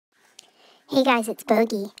Hey guys, it's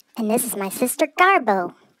Bogie, and this is my sister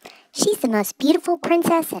Garbo. She's the most beautiful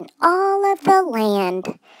princess in all of the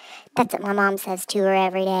land. That's what my mom says to her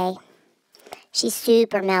every day. She's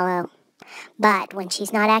super mellow, but when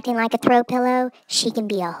she's not acting like a throw pillow, she can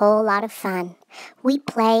be a whole lot of fun. We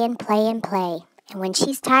play and play and play, and when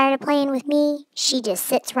she's tired of playing with me, she just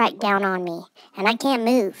sits right down on me, and I can't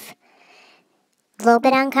move. A little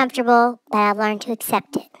bit uncomfortable, but I've learned to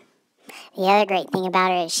accept it. The other great thing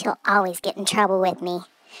about her is she'll always get in trouble with me.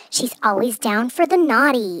 She's always down for the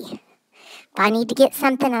naughty. If I need to get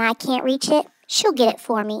something and I can't reach it, she'll get it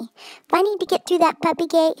for me. If I need to get through that puppy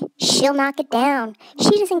gate, she'll knock it down.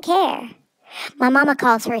 She doesn't care. My mama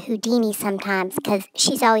calls her Houdini sometimes because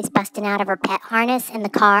she's always busting out of her pet harness in the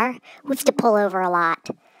car. We have to pull over a lot.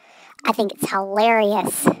 I think it's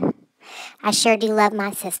hilarious. I sure do love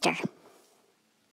my sister.